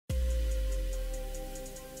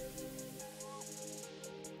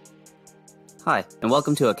Hi, and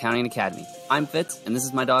welcome to Accounting Academy. I'm Fitz, and this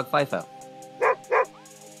is my dog FIFO.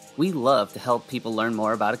 We love to help people learn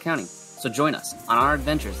more about accounting, so join us on our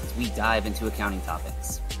adventures as we dive into accounting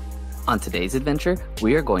topics. On today's adventure,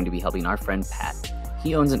 we are going to be helping our friend Pat.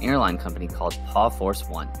 He owns an airline company called Paw Force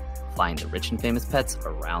One, flying the rich and famous pets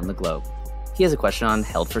around the globe. He has a question on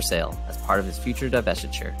held for sale as part of his future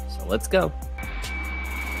divestiture, so let's go.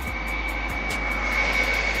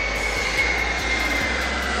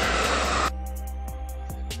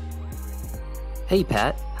 Hey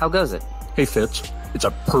Pat, how goes it? Hey Fitz, it's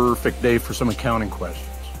a perfect day for some accounting questions.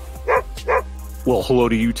 Well, hello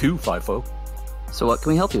to you too, FIFO. So what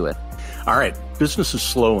can we help you with? All right, business is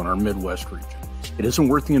slow in our Midwest region. It isn't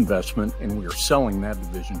worth the investment, and we are selling that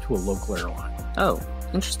division to a local airline. Oh,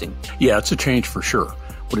 interesting. Yeah, it's a change for sure.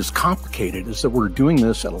 What is complicated is that we're doing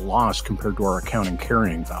this at a loss compared to our accounting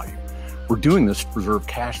carrying value. We're doing this to preserve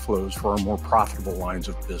cash flows for our more profitable lines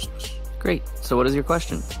of business. Great. So what is your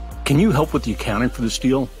question? Can you help with the accounting for this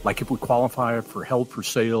deal? Like if we qualify for held for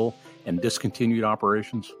sale and discontinued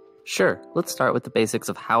operations? Sure. Let's start with the basics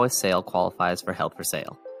of how a sale qualifies for held for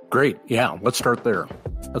sale. Great. Yeah, let's start there.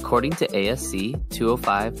 According to ASC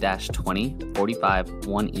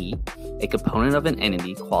 205-2045-1E, a component of an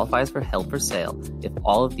entity qualifies for held for sale if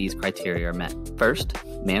all of these criteria are met. First,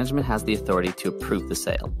 management has the authority to approve the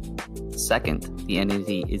sale. Second, the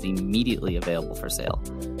entity is immediately available for sale.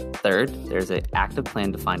 Third, there's an active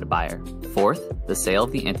plan to find a buyer. Fourth, the sale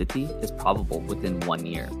of the entity is probable within 1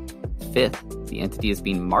 year. Fifth, the entity is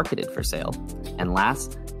being marketed for sale. And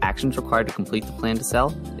last, actions required to complete the plan to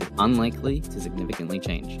sell is unlikely to significantly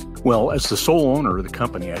change. Well, as the sole owner of the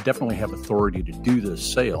company, I definitely have authority to do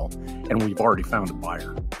this sale, and we've already found a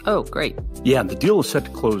buyer. Oh, great. Yeah, the deal is set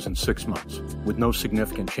to close in 6 months, with no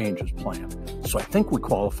significant changes planned. So I think we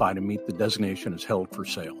qualify to meet the designation as held for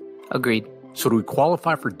sale. Agreed. So do we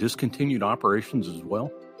qualify for discontinued operations as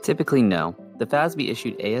well? Typically, no. The FASB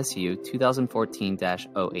issued ASU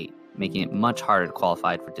 2014-08, making it much harder to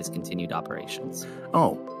qualify for discontinued operations.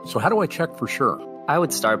 Oh, so how do I check for sure? I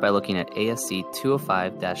would start by looking at ASC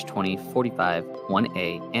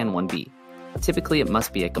 205-2045-1A and 1B. Typically, it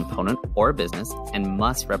must be a component or a business and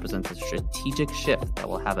must represent a strategic shift that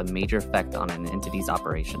will have a major effect on an entity's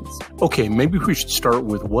operations. Okay, maybe we should start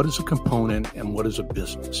with what is a component and what is a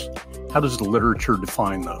business. How does the literature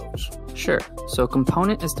define those? Sure. So a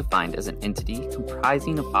component is defined as an entity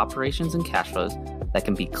comprising of operations and cash flows that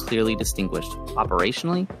can be clearly distinguished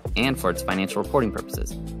operationally and for its financial reporting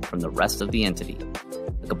purposes from the rest of the entity.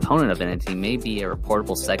 A component of an entity may be a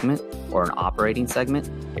reportable segment or an operating segment,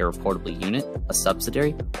 a reportable unit, a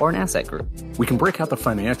subsidiary, or an asset group. We can break out the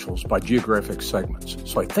financials by geographic segments,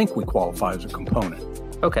 so I think we qualify as a component.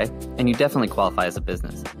 Okay, and you definitely qualify as a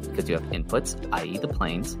business because you have inputs, i.e. the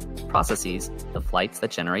planes, processes, the flights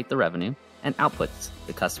that generate the revenue, and outputs,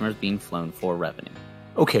 the customers being flown for revenue.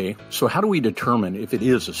 Okay, so how do we determine if it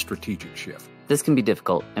is a strategic shift? This can be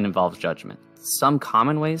difficult and involves judgment. Some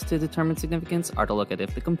common ways to determine significance are to look at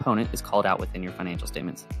if the component is called out within your financial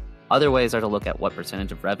statements. Other ways are to look at what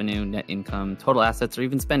percentage of revenue, net income, total assets, or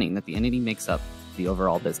even spending that the entity makes up the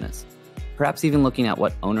overall business. Perhaps even looking at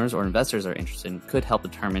what owners or investors are interested in could help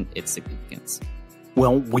determine its significance.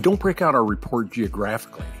 Well, we don't break out our report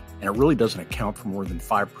geographically, and it really doesn't account for more than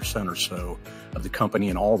 5% or so of the company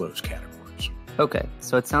in all those categories. Okay,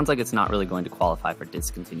 so it sounds like it's not really going to qualify for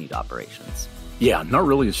discontinued operations. Yeah, not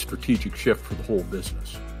really a strategic shift for the whole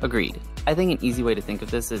business. Agreed. I think an easy way to think of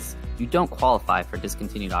this is you don't qualify for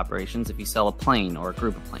discontinued operations if you sell a plane or a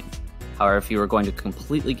group of planes. However, if you were going to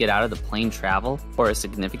completely get out of the plane travel or a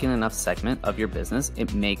significant enough segment of your business,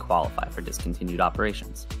 it may qualify for discontinued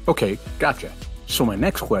operations. Okay, gotcha. So my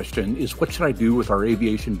next question is, what should I do with our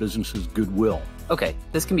aviation business's goodwill? Okay,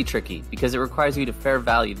 this can be tricky because it requires you to fair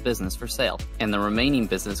value the business for sale and the remaining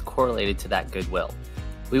business correlated to that goodwill.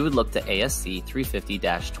 We would look to ASC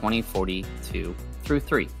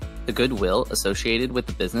 350-2042-3. The goodwill associated with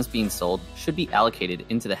the business being sold should be allocated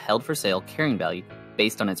into the held for sale carrying value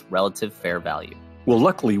based on its relative fair value. Well,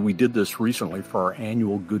 luckily, we did this recently for our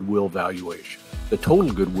annual goodwill valuation. The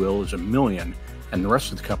total goodwill is $1 million, and the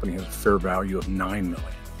rest of the company has a fair value of $9 million.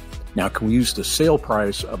 Now, can we use the sale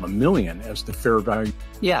price of $1 million as the fair value?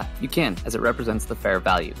 Yeah, you can, as it represents the fair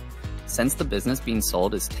value. Since the business being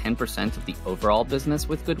sold is 10% of the overall business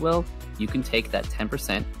with goodwill, you can take that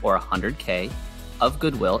 10% or $100K of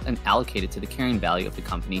goodwill and allocate it to the carrying value of the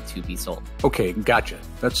company to be sold. Okay, gotcha.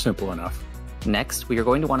 That's simple enough. Next, we are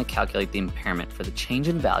going to want to calculate the impairment for the change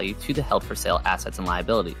in value to the held for sale assets and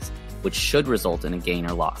liabilities, which should result in a gain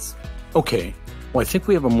or loss. Okay, well, I think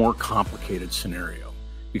we have a more complicated scenario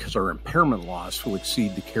because our impairment loss will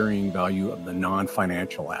exceed the carrying value of the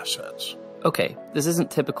non-financial assets. Okay, this isn't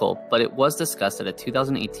typical, but it was discussed at a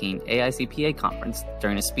 2018 AICPA conference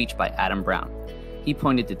during a speech by Adam Brown. He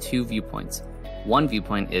pointed to two viewpoints. One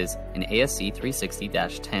viewpoint is in ASC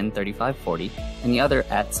 360-103540, and the other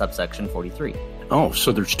at subsection 43. Oh,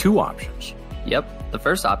 so there's two options. Yep, the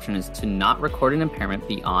first option is to not record an impairment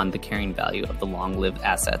beyond the carrying value of the long-lived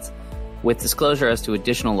assets, with disclosure as to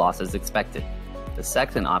additional losses expected. The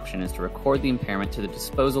second option is to record the impairment to the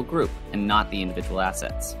disposal group and not the individual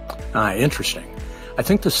assets. Interesting. I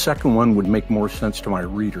think the second one would make more sense to my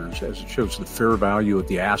readers as it shows the fair value of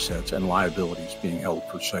the assets and liabilities being held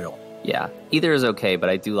for sale. Yeah, either is okay, but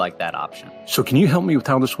I do like that option. So can you help me with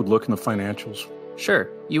how this would look in the financials? Sure,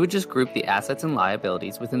 you would just group the assets and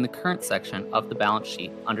liabilities within the current section of the balance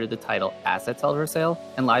sheet under the title Assets Held for Sale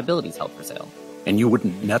and Liabilities Held for Sale. And you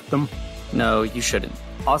wouldn't net them? No, you shouldn't.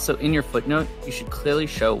 Also, in your footnote, you should clearly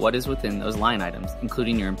show what is within those line items,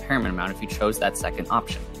 including your impairment amount if you chose that second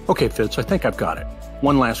option. Okay, Fitz, I think I've got it.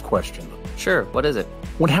 One last question. Sure, what is it?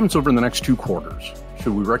 What happens over the next 2 quarters?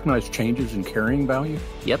 Should we recognize changes in carrying value?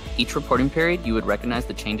 Yep, each reporting period, you would recognize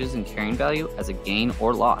the changes in carrying value as a gain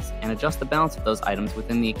or loss and adjust the balance of those items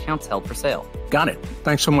within the accounts held for sale. Got it.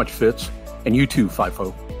 Thanks so much, Fitz. And you too,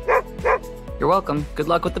 FIFO. You're welcome. Good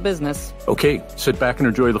luck with the business. Okay, sit back and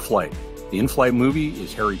enjoy the flight. The in-flight movie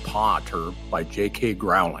is Harry Potter by J.K.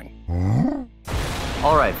 Rowling.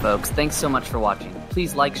 All right, folks. Thanks so much for watching.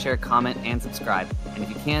 Please like, share, comment, and subscribe. And if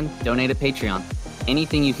you can, donate at Patreon.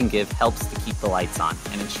 Anything you can give helps to keep the lights on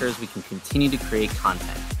and ensures we can continue to create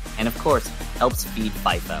content. And of course, helps feed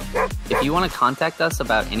FIFO. If you want to contact us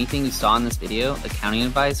about anything you saw in this video, accounting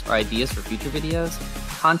advice, or ideas for future videos,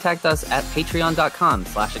 contact us at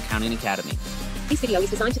patreon.com/accountingacademy. This video is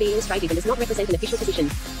designed to be illustrative and does not represent an official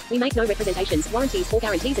position. We make no representations, warranties, or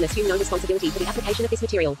guarantees and assume no responsibility for the application of this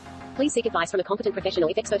material. Please seek advice from a competent professional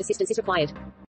if expert assistance is required.